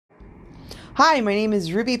Hi, my name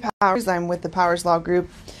is Ruby Powers. I'm with the Powers Law Group,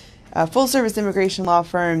 a full-service immigration law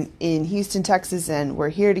firm in Houston, Texas, and we're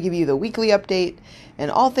here to give you the weekly update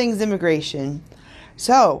and all things immigration.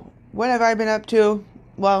 So, what have I been up to?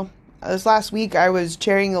 Well, this last week I was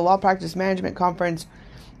chairing the Law Practice Management Conference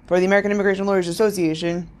for the American Immigration Lawyers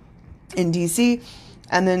Association in D.C.,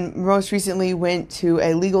 and then most recently went to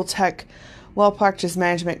a Legal Tech Law Practice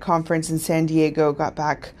Management Conference in San Diego. Got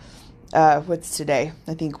back, what's today?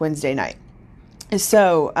 I think Wednesday night.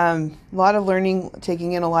 So, a lot of learning,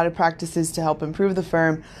 taking in a lot of practices to help improve the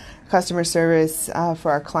firm, customer service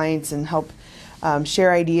for our clients, and help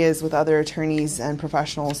share ideas with other attorneys and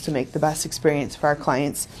professionals to make the best experience for our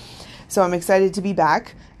clients. So I'm excited to be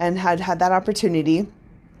back and had that opportunity.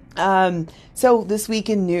 So this week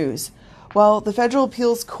in news. Well, the Federal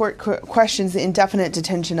Appeals Court questions the indefinite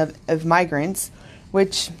detention of migrants,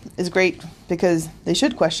 which is great because they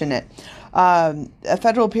should question it. A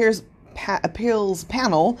federal appeals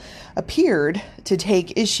panel appeared to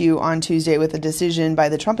take issue on Tuesday with a decision by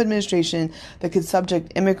the Trump administration that could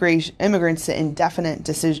subject immigrants to indefinite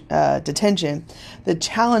detention. The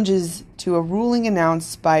challenges to a ruling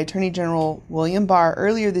announced by Attorney General William Barr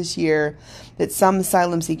earlier this year that some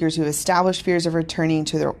asylum seekers who have established fears of returning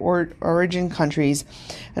to their origin countries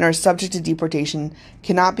and are subject to deportation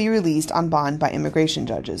cannot be released on bond by immigration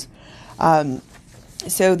judges.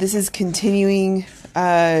 So this is continuing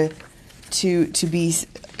to be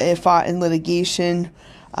fought in litigation.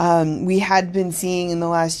 We had been seeing in the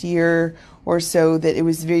last year or so that it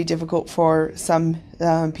was very difficult for some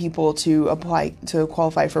people to apply to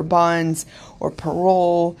qualify for bonds or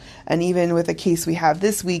parole. And even with a case we have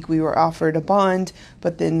this week, we were offered a bond,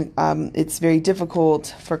 but then it's very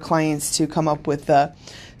difficult for clients to come up with the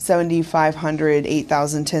 $7,500, $8,000,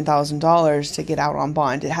 $10,000 to get out on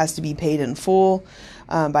bond. It has to be paid in full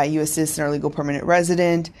by a U.S. citizen or legal permanent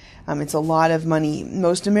resident. It's a lot of money.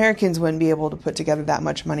 Most Americans wouldn't be able to put together that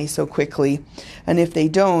much money so quickly. And if they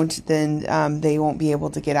don't, then they won't be able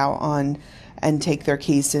to get out on and take their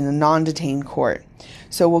case in a non-detained court.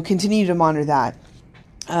 So we'll continue to monitor that.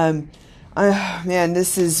 Man,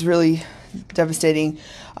 this is really devastating.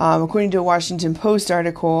 According to a Washington Post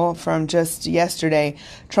article from just yesterday,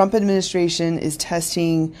 Trump administration is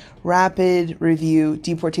testing rapid review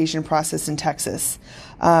deportation process in Texas.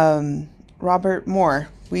 Robert Moore,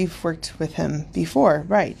 we've worked with him before,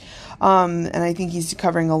 right? And I think he's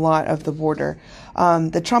covering a lot of the border.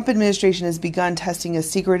 The Trump administration has begun testing a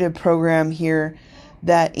secretive program here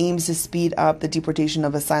that aims to speed up the deportation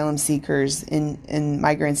of asylum seekers and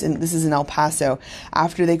migrants, and this is in El Paso,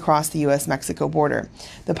 after they cross the U.S.-Mexico border.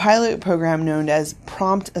 The pilot program, known as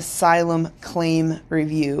Prompt Asylum Claim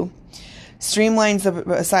Review, streamlines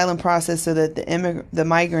the asylum process so that the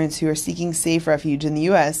migrants who are seeking safe refuge in the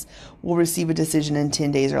U.S. will receive a decision in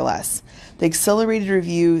 10 days or less. The accelerated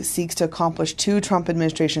review seeks to accomplish two Trump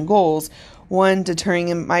administration goals: one,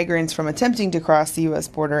 deterring migrants from attempting to cross the U.S.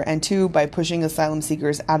 border, and two, by pushing asylum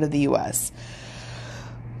seekers out of the U.S.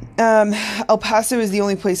 El Paso is the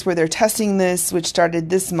only place where they're testing this, which started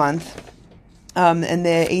this month. And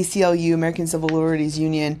the ACLU, American Civil Liberties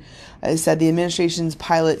Union, said the administration's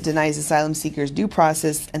pilot denies asylum seekers due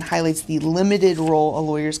process and highlights the limited role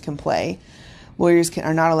lawyers can play. Lawyers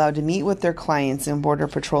are not allowed to meet with their clients in border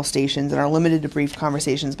patrol stations and are limited to brief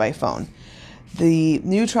conversations by phone. The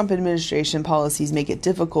new Trump administration policies make it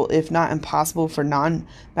difficult, if not impossible, for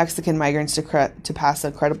non-Mexican migrants to pass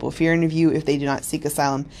a credible fear interview if they do not seek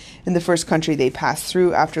asylum in the first country they pass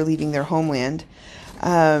through after leaving their homeland,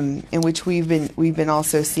 in which we've been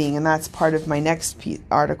also seeing, and that's part of my next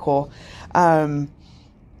article.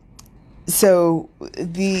 So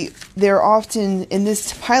they're often in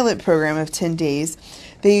this pilot program of 10 days,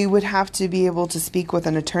 they would have to be able to speak with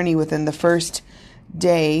an attorney within the first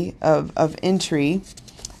day of entry.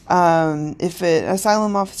 If an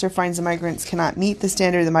asylum officer finds the migrants cannot meet the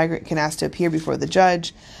standard, the migrant can ask to appear before the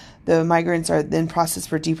judge. The migrants are then processed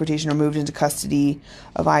for deportation or moved into custody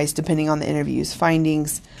of ICE, depending on the interview's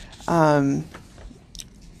findings.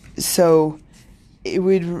 So it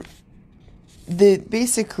would...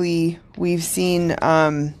 basically, we've seen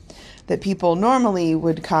that people normally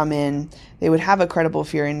would come in, they would have a credible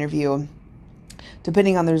fear interview.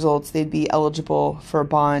 Depending on the results, they'd be eligible for a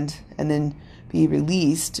bond and then be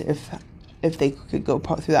released if they could go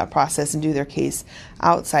through that process and do their case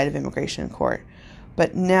outside of immigration court.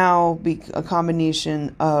 But now, a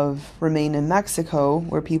combination of remain in Mexico,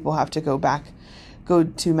 where people have to go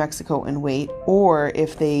to Mexico and wait, or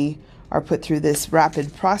if they are put through this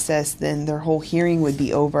rapid process, then their whole hearing would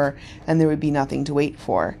be over and there would be nothing to wait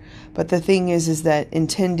for. But the thing is that in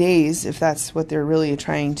 10 days, if that's what they're really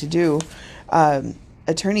trying to do,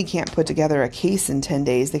 attorney can't put together a case in 10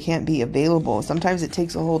 days. They can't be available. Sometimes it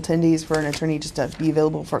takes a whole 10 days for an attorney just to be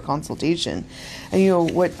available for a consultation.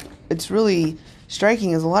 And what it's really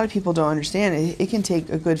striking is a lot of people don't understand it can take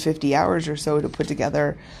a good 50 hours or so to put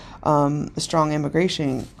together a strong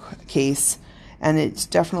immigration case, and it's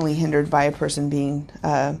definitely hindered by a person being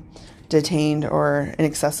detained or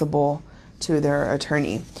inaccessible to their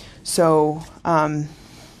attorney. So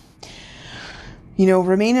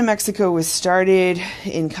Remain in Mexico was started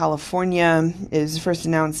in California. It was first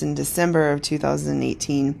announced in December of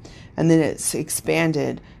 2018, and then it's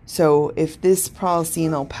expanded. So if this policy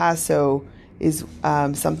in El Paso is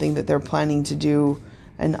something that they're planning to do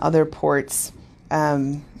in other ports,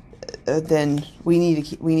 then we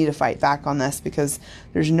need to fight back on this, because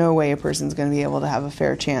there's no way a person's going to be able to have a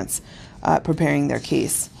fair chance preparing their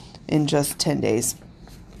case in just 10 days.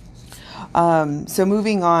 So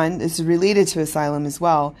moving on, this is related to asylum as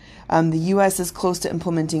well. The U.S. is close to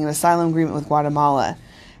implementing an asylum agreement with Guatemala.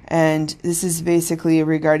 And this is basically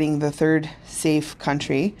regarding the third safe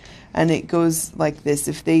country. And it goes like this.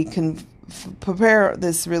 If they can prepare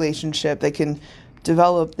this relationship, they can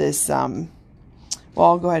develop this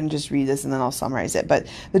I'll go ahead and just read this and then I'll summarize it. But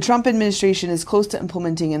the Trump administration is close to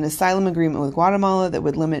implementing an asylum agreement with Guatemala that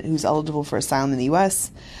would limit who's eligible for asylum in the U.S.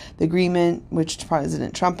 The agreement, which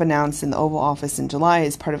President Trump announced in the Oval Office in July,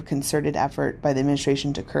 is part of a concerted effort by the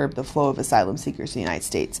administration to curb the flow of asylum seekers to the United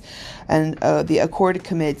States. And the accord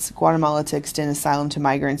commits Guatemala to extend asylum to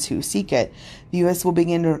migrants who seek it. The U.S. will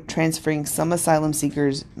begin transferring some asylum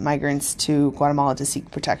migrants to Guatemala to seek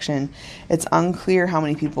protection. It's unclear how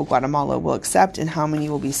many people Guatemala will accept and how many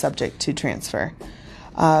will be subject to transfer.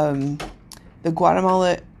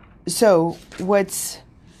 So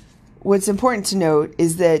what's important to note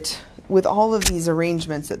is that with all of these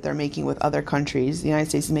arrangements that they're making with other countries, the United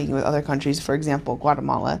States is making with other countries, for example,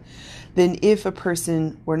 Guatemala, then if a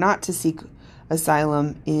person were not to seek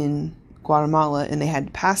asylum in Guatemala and they had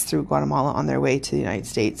to pass through Guatemala on their way to the United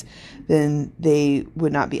States, then they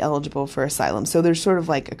would not be eligible for asylum. So there's sort of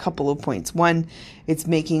like a couple of points. One, it's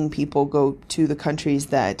making people go to the countries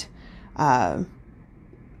that are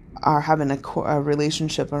having a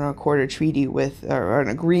relationship or an accord or treaty with, or an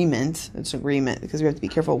agreement. It's an agreement, because we have to be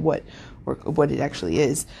careful what it actually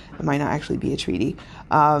is. It might not actually be a treaty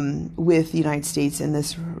with the United States in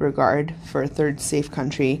this regard for a third safe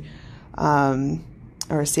country.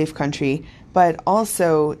 Or a safe country, but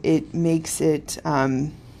also it makes it,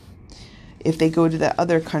 if they go to the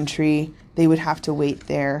other country, they would have to wait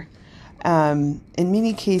there. In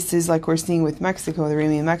many cases, like we're seeing with Mexico, the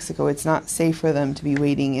Remain in Mexico, it's not safe for them to be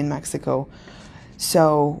waiting in Mexico.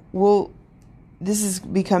 So, this is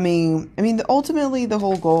becoming, ultimately the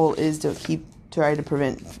whole goal is to try to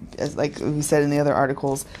prevent, as like we said in the other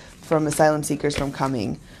articles, from asylum seekers from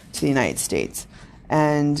coming to the United States,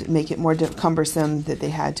 and make it more cumbersome that they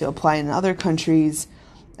had to apply in other countries,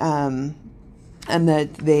 and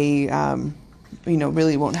that they,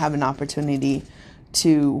 really won't have an opportunity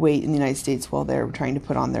to wait in the United States while they're trying to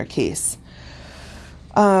put on their case.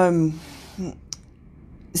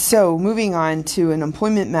 So moving on to an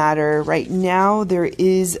employment matter, right now there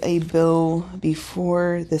is a bill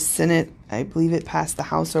before the Senate, I believe it passed the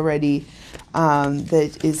House already,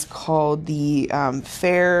 that is called the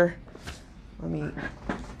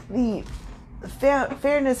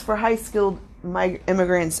Fairness for High-Skilled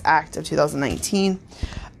Immigrants Act of 2019,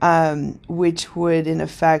 which would in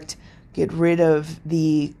effect get rid of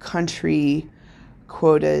the country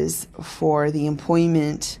quotas for the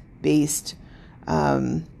employment-based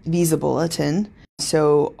visa bulletin.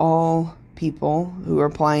 So all people who are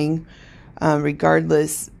applying,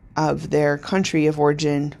 regardless of their country of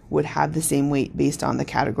origin, would have the same weight based on the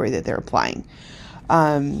category that they're applying.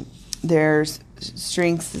 There's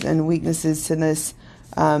strengths and weaknesses to this.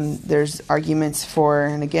 There's arguments for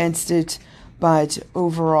and against it, but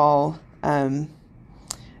overall,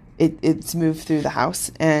 it's moved through the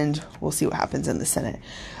House, and we'll see what happens in the Senate.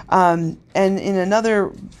 And in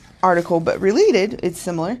another article, but related, it's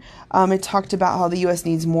similar, it talked about how the U.S.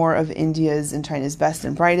 needs more of India's and China's best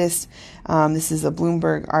and brightest. This is a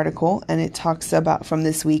Bloomberg article, and it talks about from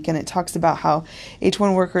this week, and it talks about how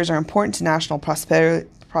H-1 workers are important to national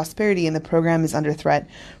prosperity, and the program is under threat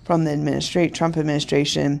from the Trump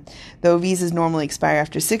administration. Though visas normally expire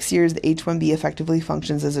after 6 years, the H-1B effectively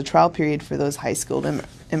functions as a trial period for those high-skilled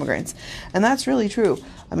immigrants. And that's really true.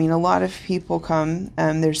 A lot of people come,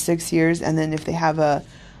 there's 6 years, and then if they have a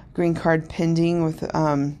green card pending with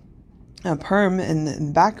a perm in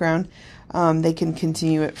the background, they can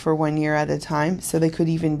continue it for 1 year at a time. So they could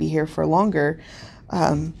even be here for longer.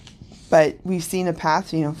 But we've seen a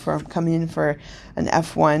path, for coming in for an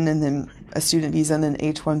F1 and then a student visa and then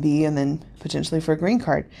H-1B and then potentially for a green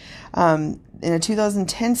card. In a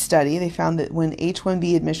 2010 study, they found that when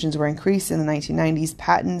H-1B admissions were increased in the 1990s,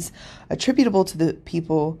 patents attributable to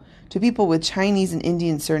people with Chinese and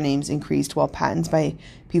Indian surnames increased, while patents by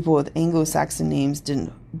people with Anglo-Saxon names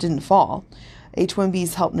didn't fall.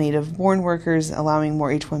 H-1Bs help native-born workers, allowing more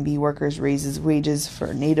H-1B workers raises wages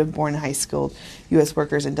for native-born high-skilled U.S.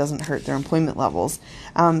 workers and doesn't hurt their employment levels.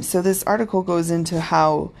 So this article goes into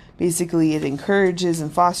how basically it encourages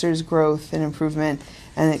and fosters growth and improvement,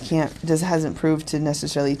 and it hasn't proved to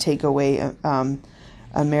necessarily take away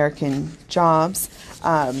American jobs.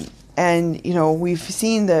 And, we've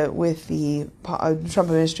seen that with the Trump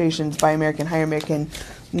administration's Buy American, Hire American,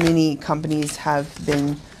 many companies have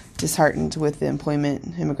been disheartened with the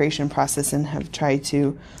employment immigration process and have tried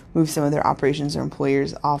to move some of their operations or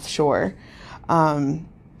employers offshore,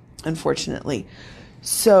 unfortunately.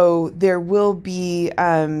 So there will be,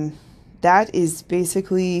 that is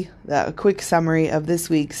basically a quick summary of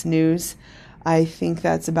this week's news. I think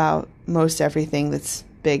that's about most everything that's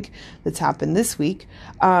big that's happened this week.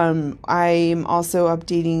 I'm also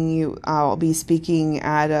updating you. I'll be speaking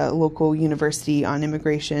at a local university on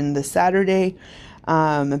immigration this Saturday.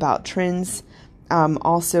 About trends.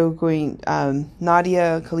 Also going,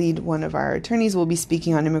 Nadia Khalid, one of our attorneys, will be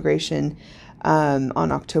speaking on immigration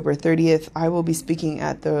on October 30th. I will be speaking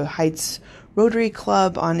at the Heights Rotary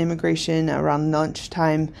Club on immigration around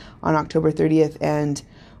lunchtime on October 30th, and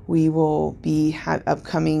we will be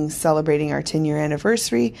upcoming celebrating our 10-year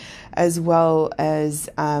anniversary, as well as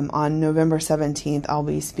on November 17th, I'll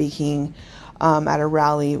be speaking at a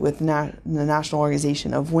rally with the National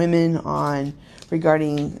Organization of Women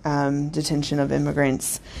regarding detention of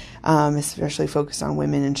immigrants, especially focused on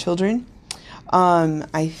women and children.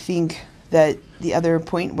 I think that the other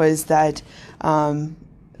point was that my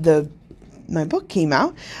book came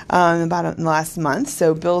out about last month.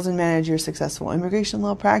 So Build and Manage Your Successful Immigration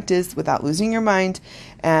Law Practice Without Losing Your Mind.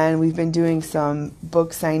 And we've been doing some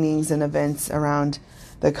book signings and events around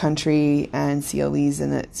the country and CLEs,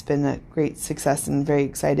 and it's been a great success, and very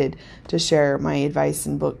excited to share my advice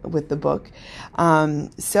and book with the book.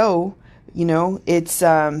 So, it's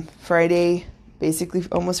Friday, basically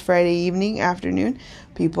almost Friday afternoon.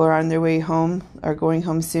 People are on their way home, are going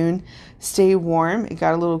home soon. Stay warm. It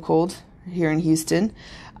got a little cold here in Houston.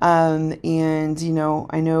 And,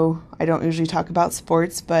 I know I don't usually talk about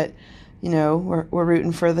sports, but we're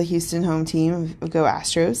rooting for the Houston home team. Go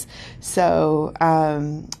Astros. So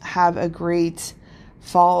have a great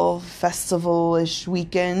fall festival-ish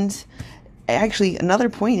weekend. Actually, another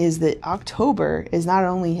point is that October is not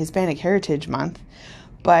only Hispanic Heritage Month,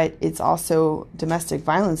 but it's also Domestic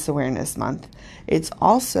Violence Awareness Month. It's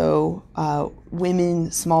also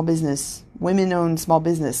Women-Owned Small Business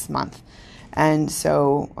Month. And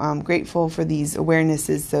so I'm grateful for these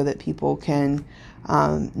awarenesses so that people can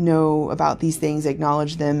know about these things,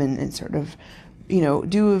 acknowledge them, and sort of,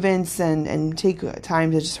 do events and take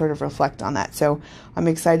time to just sort of reflect on that. So I'm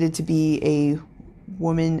excited to be a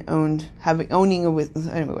woman-owned,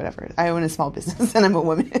 whatever. I own a small business and I'm a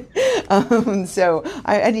woman. So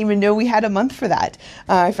I didn't even know we had a month for that.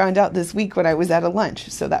 I found out this week when I was at a lunch.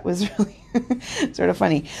 So that was really sort of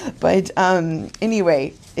funny. But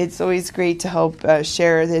anyway, it's always great to help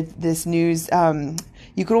share this news.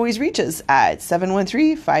 You can always reach us at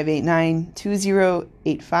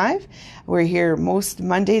 713-589-2085. We're here most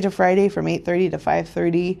Monday to Friday from 8:30 to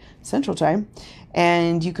 5:30 Central Time.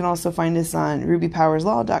 And you can also find us on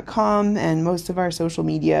rubypowerslaw.com, and most of our social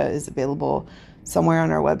media is available somewhere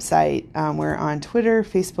on our website. We're on Twitter,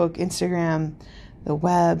 Facebook, Instagram, the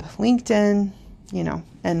web, LinkedIn,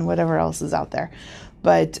 and whatever else is out there.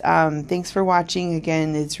 But thanks for watching.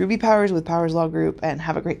 Again, it's Ruby Powers with Powers Law Group, and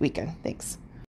have a great weekend. Thanks.